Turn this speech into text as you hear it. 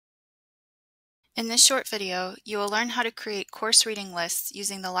In this short video, you will learn how to create course reading lists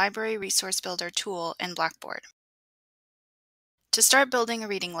using the Library Resource Builder tool in Blackboard. To start building a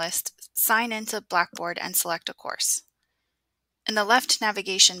reading list, sign into Blackboard and select a course. In the left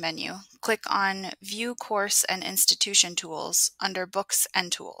navigation menu, click on View Course and Institution Tools under Books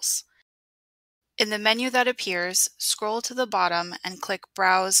and Tools. In the menu that appears, scroll to the bottom and click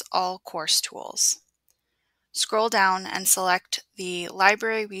Browse All Course Tools. Scroll down and select the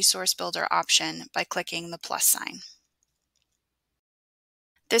Library Resource Builder option by clicking the plus sign.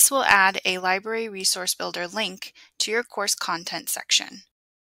 This will add a Library Resource Builder link to your course content section.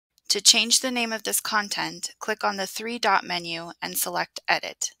 To change the name of this content, click on the three-dot menu and select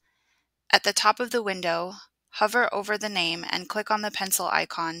Edit. At the top of the window, hover over the name and click on the pencil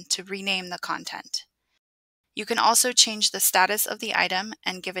icon to rename the content. You can also change the status of the item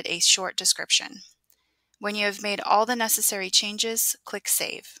and give it a short description. When you have made all the necessary changes, click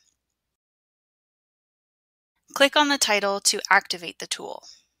Save. Click on the title to activate the tool.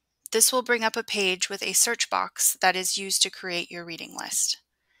 This will bring up a page with a search box that is used to create your reading list.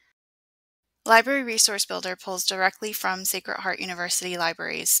 Library Resource Builder pulls directly from Sacred Heart University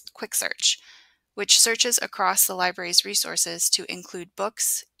Library's Quick Search, which searches across the library's resources to include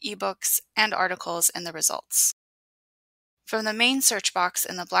books, ebooks, and articles in the results. From the main search box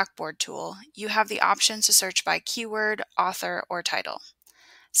in the Blackboard tool, you have the option to search by keyword, author, or title.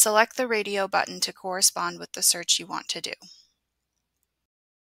 Select the radio button to correspond with the search you want to do.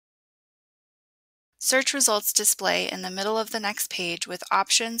 Search results display in the middle of the next page with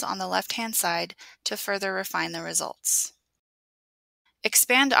options on the left-hand side to further refine the results.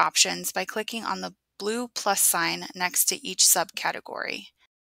 Expand options by clicking on the blue plus sign next to each subcategory.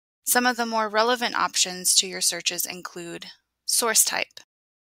 Some of the more relevant options to your searches include source type.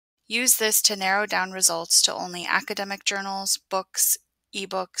 Use this to narrow down results to only academic journals, books,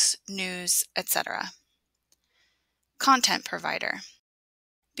 ebooks, news, etc. Content provider.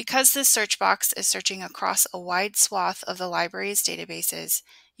 Because this search box is searching across a wide swath of the library's databases,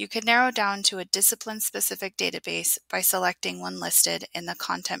 you can narrow down to a discipline-specific database by selecting one listed in the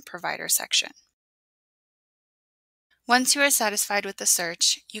Content Provider section. Once you are satisfied with the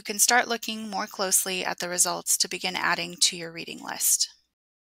search, you can start looking more closely at the results to begin adding to your reading list.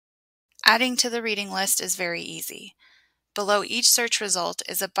 Adding to the reading list is very easy. Below each search result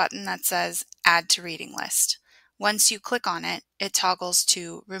is a button that says Add to Reading List. Once you click on it, it toggles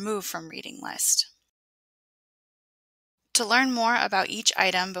to Remove from Reading List. To learn more about each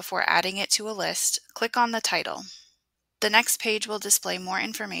item before adding it to a list, click on the title. The next page will display more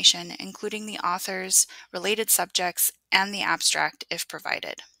information, including the authors, related subjects, and the abstract if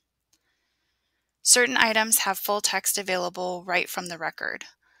provided. Certain items have full text available right from the record.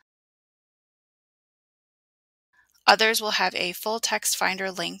 Others will have a full text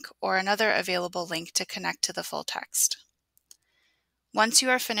finder link or another available link to connect to the full text. Once you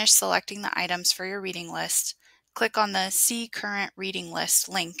are finished selecting the items for your reading list, click on the See Current Reading List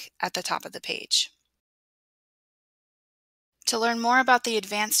link at the top of the page. To learn more about the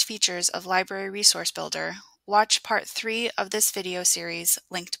advanced features of Library Resource Builder, watch Part 3 of this video series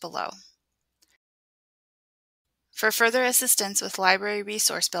linked below. For further assistance with Library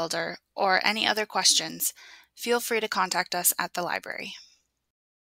Resource Builder or any other questions, feel free to contact us at the library.